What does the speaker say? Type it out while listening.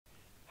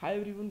Hi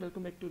everyone,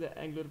 welcome back to the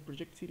Angular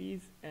project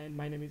series, and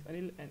my name is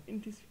Anil. And in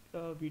this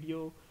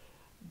video,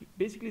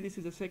 basically this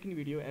is the second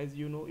video. As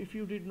you know, if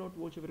you did not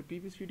watch our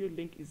previous video,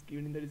 link is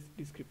given in the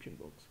description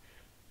box.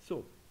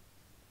 So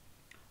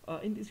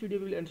in this video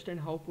we will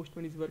understand how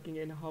Postman is working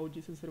and how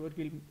JSON server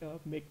will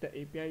make the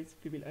APIs.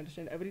 We will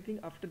understand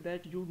everything. After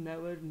that, you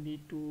never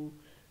need to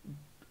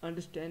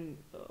understand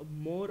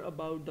more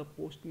about the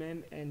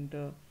Postman and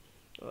the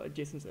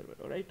JSON server.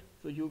 Alright,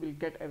 so you will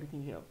get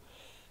everything here.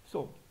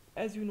 So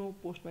as you know,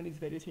 Postman is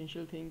very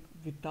essential thing.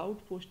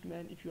 Without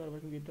Postman, if you are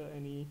working with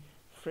any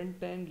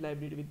front-end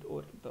library with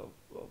or the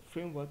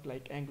framework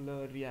like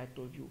Angular, React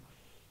or Vue,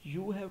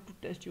 you have to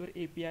test your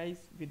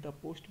APIs with the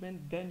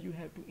Postman, then you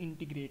have to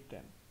integrate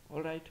them.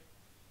 All right,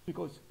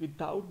 because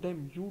without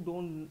them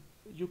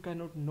you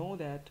cannot know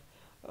that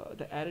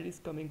the error is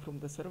coming from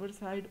the server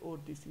side or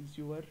this is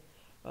your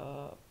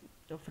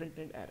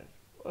front-end error.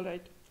 All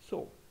right,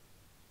 so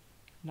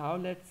now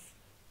let's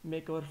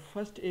make our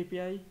first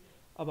API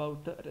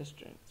about the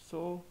restaurant.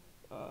 So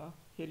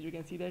here you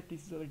can see that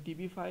this is our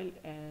DB file,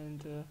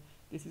 and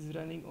this is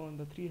running on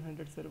the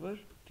 3000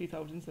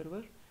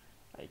 server,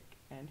 like,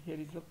 and here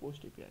is the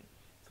post API.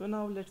 So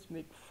now let's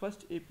make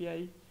first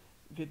API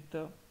with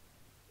the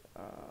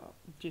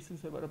JSON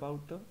server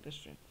about the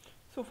restaurant.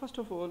 So first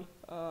of all,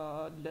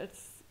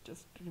 let's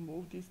just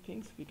remove these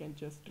things. We can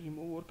just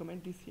remove or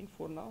comment these things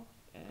for now,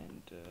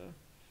 and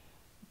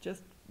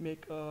just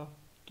make a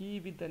key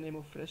with the name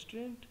of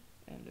restaurant,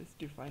 and let's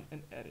define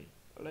an array.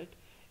 All right,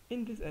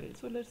 in this array,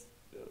 so let's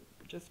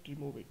just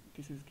remove it.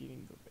 This is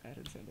giving the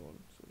errors and all,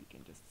 so we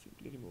can just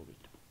simply remove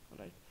it. All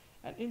right,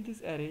 and in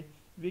this array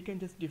we can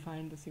just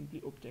define the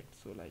simply object.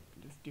 So like,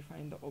 let's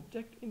define the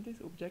object. In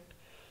this object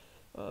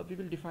we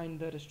will define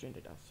the restaurant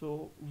data.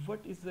 So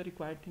what is the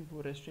required thing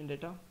for restaurant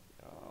data?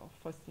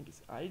 First thing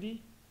is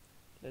ID.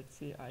 Let's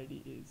say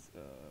ID is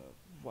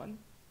 1.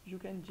 You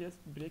can just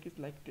break it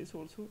like this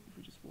also if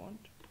you just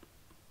want,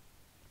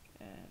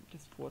 and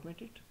just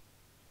format it.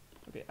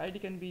 Okay, ID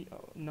can be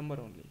number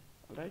only.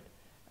 All right,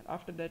 and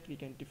after that we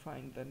can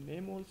define the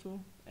name also,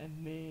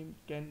 and name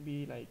can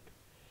be like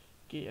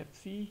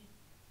KFC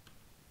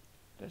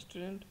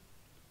restaurant.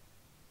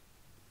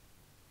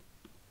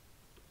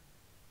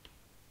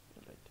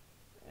 All right,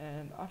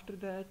 and after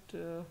that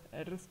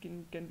address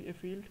can be a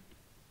field,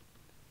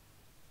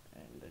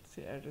 and let's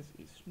say address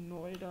is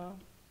Noida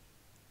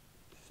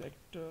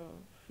sector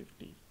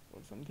 50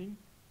 or something.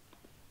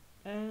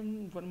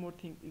 And one more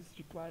thing is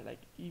required,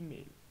 like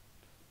email.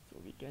 So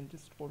we can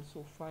just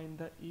also find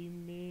the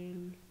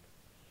email.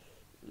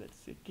 Let's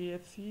say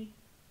kfc@test.com.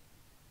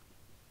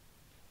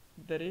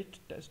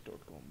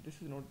 This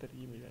is not the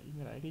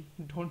email ID.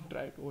 Don't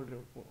try to order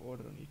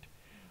on it.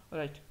 All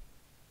right,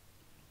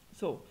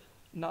 so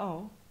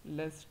now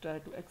let's try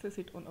to access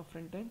it on a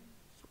front end.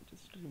 So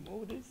just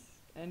remove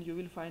this, and you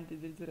will find that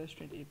there is a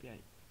restaurant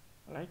API.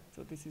 All right,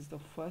 so this is the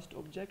first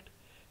object.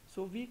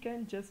 So we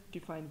can just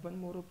define one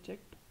more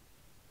object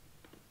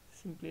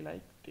simply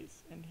like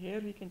this, and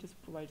here we can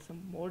just provide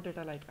some more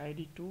data like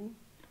ID2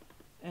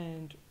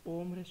 and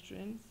home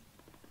restaurants,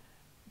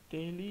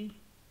 daily,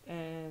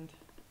 and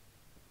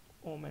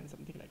home, and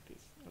something like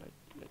this. All right,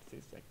 let's say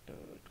sector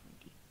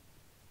 20.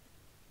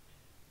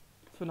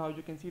 So now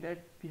you can see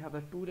that we have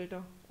the two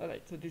data. All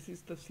right, so this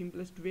is the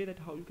simplest way that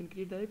how you can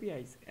create the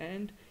APIs,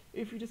 and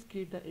if you just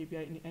create the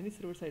API in any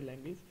server-side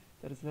language,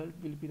 the result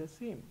will be the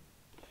same.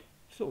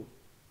 So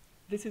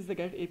this is the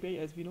get API,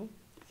 as we know.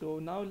 So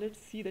now let's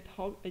see that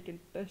how I can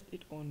test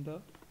it on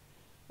the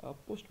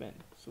Postman.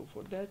 So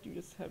for that you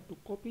just have to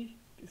copy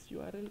this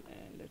URL,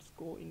 and let's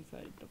go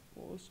inside the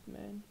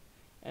Postman,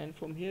 and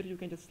from here you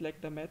can just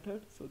select the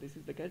method. So this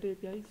is the get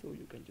API, so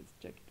you can just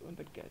check it on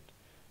the get.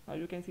 Now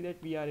you can see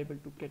that we are able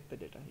to get the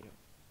data here.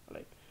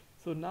 Alright,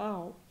 so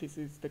now this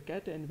is the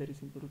get, and very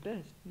simple to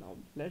test. Now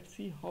let's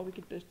see how we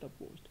can test the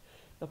post.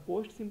 The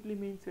post simply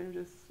means you're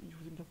just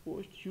using the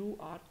post, you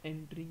are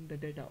entering the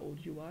data, or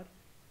you are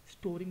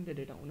storing the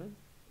data on a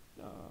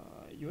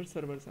your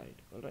server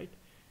side. All right,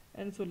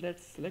 and so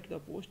let's select the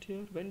post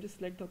here. When you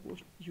select the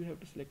post, you have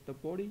to select the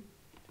body,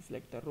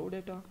 select the raw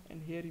data,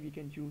 and here we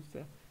can use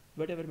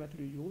whatever method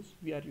you use.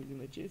 We are using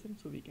the JSON,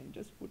 so we can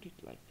just put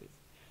it like this.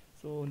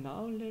 So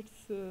now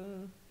let's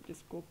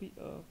just copy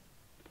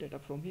data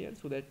from here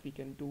so that we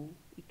can do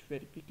it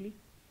very quickly.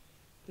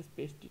 Just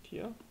paste it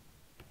here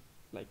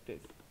like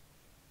this.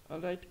 All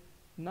right,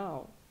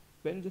 now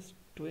when just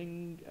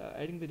doing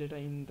adding the data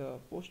in the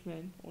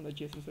Postman on the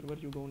JSON server,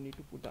 you don't need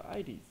to put the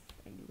IDs,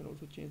 and you can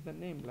also change the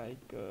name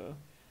like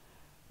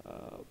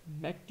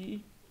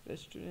MacD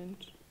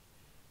restaurant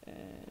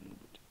and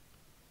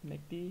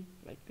MacD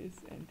like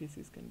this, and this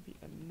is can be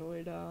a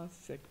Noida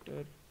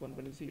sector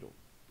 110.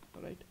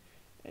 All right,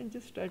 and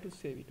just try to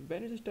save it.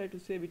 When you just try to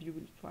save it, you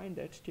will find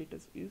that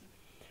status is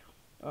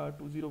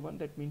 201,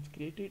 that means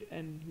created.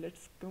 And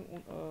let's come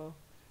on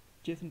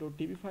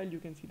JSON.db file. You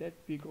can see that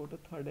we got a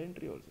third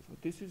entry also. So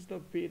this is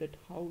the way that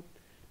how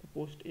the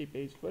post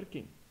API is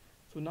working.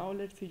 So now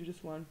let's say you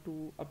just want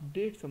to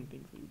update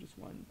something. So you just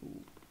want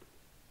to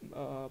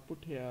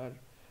put here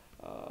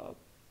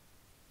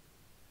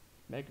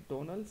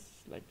McDonald's,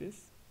 like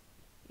this.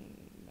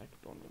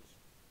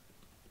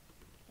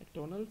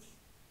 McDonald's,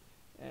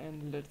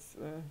 and let's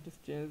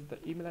just change the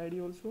email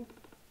ID also.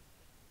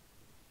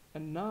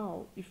 And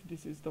now if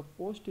this is the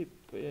post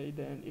API,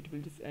 then it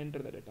will just enter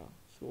the data.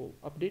 So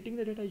updating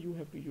the data, you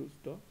have to use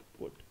the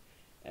put,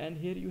 and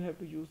here you have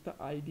to use the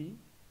ID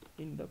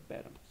in the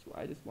param. So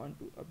I just want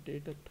to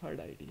update the third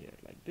ID here,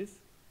 like this.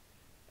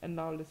 And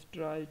now let's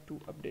try to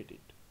update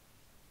it.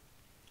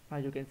 Now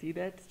you can see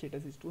that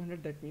status is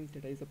 200, that means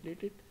data is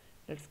updated.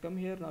 Let's come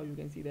here. Now you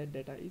can see that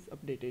data is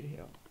updated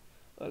here.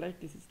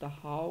 Alright, this is the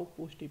how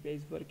post API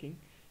is working.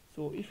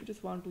 So if you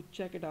just want to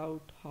check it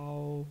out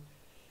how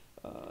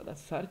the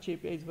search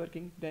API is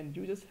working, then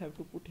you just have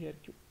to put here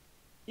Q.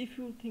 If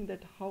you think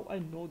that how I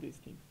know these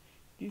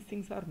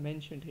things are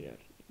mentioned here.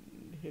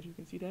 Here you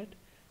can see that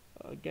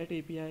get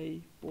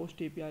API,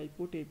 post API,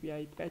 put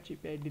API, patch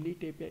API,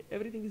 delete API,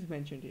 everything is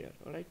mentioned here.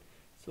 Alright,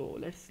 so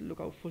let's look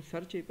out for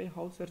search API,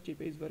 how search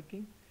API is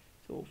working.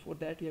 So for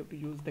that you have to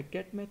use the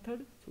get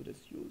method. So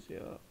just use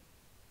here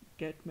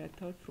get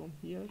method from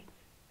here,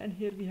 and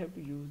here we have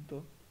to use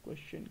the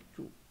question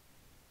Q,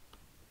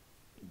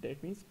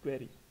 that means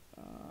query.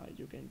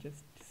 You can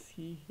just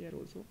see here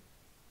also,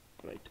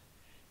 right?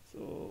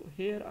 So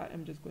here I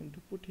am just going to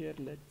put here,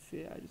 let's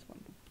say I just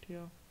want to put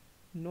here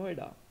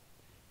Noida.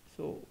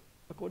 So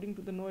according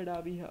to the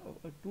Noida we have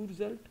a two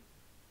result,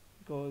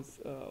 because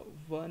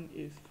one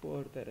is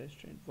for the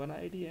restaurant one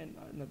ID and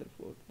another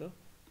for the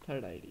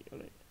third ID.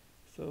 Alright,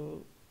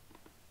 so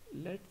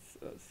let's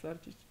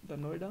search the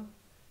Noida.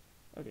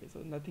 Okay, so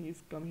nothing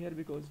is come here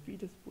because we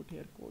just put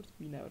here codes,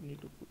 we never need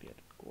to put here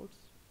codes.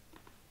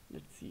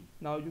 Let's see,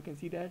 now you can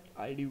see that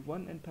ID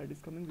 1 and 3rd is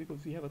coming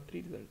because we have a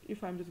 3 result.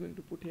 If I'm just going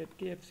to put here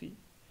KFC,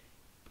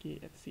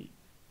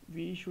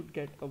 we should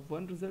get a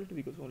 1 result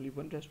because only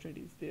one restaurant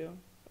is there.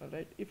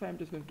 Alright, if I'm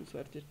just going to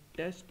search it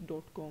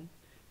test.com,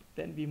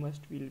 then we will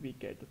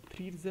get the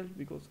 3 result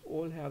because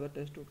all have the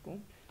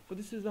test.com. So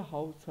this is the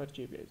how search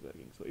API is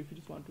working. So if you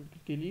just want to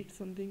delete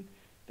something,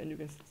 then you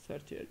can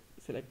search here,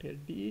 select here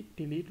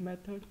delete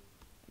method,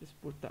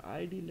 just put the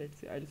ID. Let's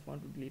say I just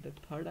want to delete the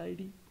third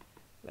ID,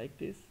 like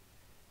this.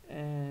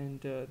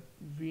 And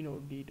we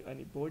don't need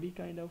any body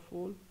kind of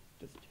hole,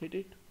 just hit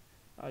it.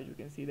 You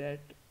can see that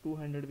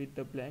 200 with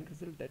the blank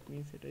result, that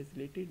means it is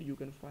deleted. You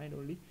can find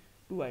only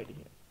 2 ID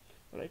here.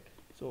 Alright,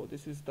 so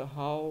this is the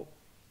how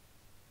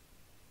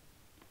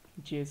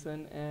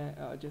JSON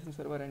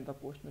server and the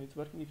Postman is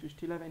working. If you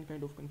still have any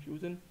kind of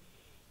confusion,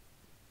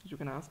 you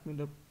can ask me in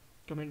the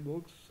comment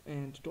box,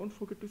 and don't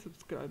forget to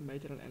subscribe my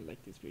channel and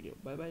like this video.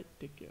 Bye bye,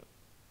 take care.